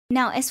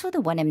Now, as for the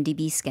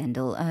 1MDB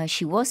scandal,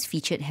 she was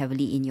featured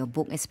heavily in your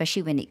book,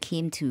 especially when it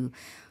came to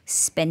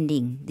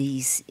spending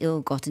these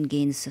ill-gotten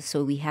gains.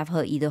 So we have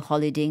her either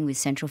holidaying with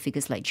central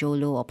figures like Jho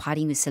Low or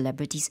partying with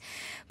celebrities.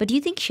 But do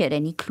you think she had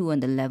any clue on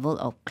the level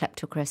of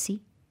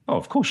kleptocracy? Oh,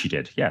 of course she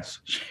did. Yes,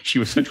 she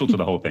was central to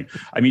the whole thing.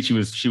 I mean, she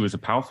was a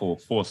powerful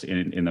force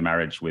in the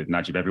marriage with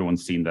Najib.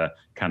 Everyone's seen the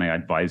 "Can I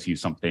advise you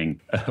something"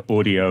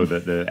 audio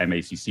that the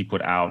MACC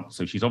put out.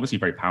 So she's obviously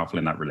very powerful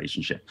in that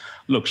relationship.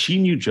 Look, she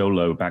knew Jho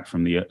Low back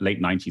from the late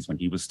 90s when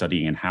he was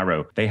studying in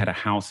Harrow. They had a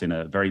house in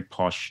a very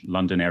posh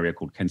London area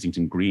called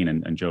Kensington Green,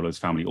 and Jho Low's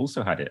family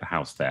also had a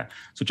house there.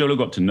 So Jho Low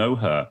got to know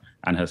her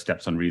and her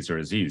stepson Reza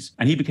Aziz.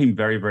 And he became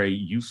very, very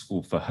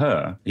useful for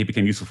her. He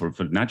became useful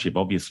for Najib,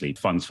 obviously,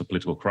 funds for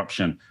political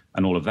corruption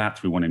and all of that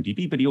through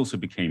 1MDB, but he also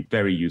became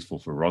very useful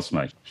for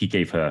Rosmah. He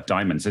gave her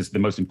diamonds. The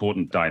most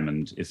important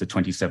diamond is the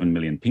 27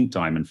 million pink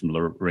diamond from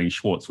Lorraine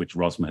Schwartz, which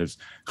Rosmah has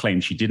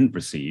claimed she didn't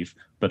receive.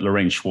 But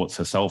Lorraine Schwartz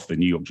herself, the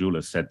New York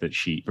jeweler, said that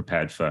she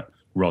prepared for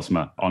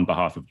Rosmah on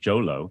behalf of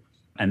Jho Low.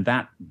 And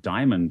that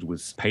diamond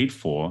was paid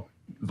for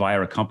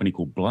via a company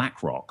called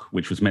BlackRock,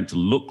 which was meant to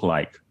look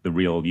like the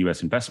real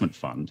US investment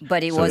fund.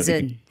 But it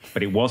wasn't.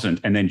 But it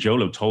wasn't. And then Jho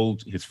Low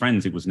told his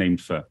friends it was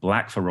named for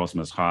black for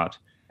Rosmah's heart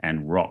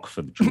and rock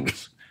for the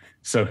jewels.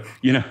 So,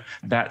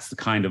 that's the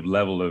kind of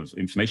level of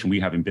information we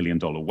have in Billion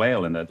Dollar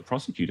Whale and that the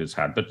prosecutors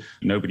had. But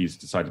nobody's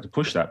decided to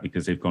push that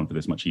because they've gone for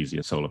this much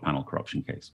easier solar panel corruption case.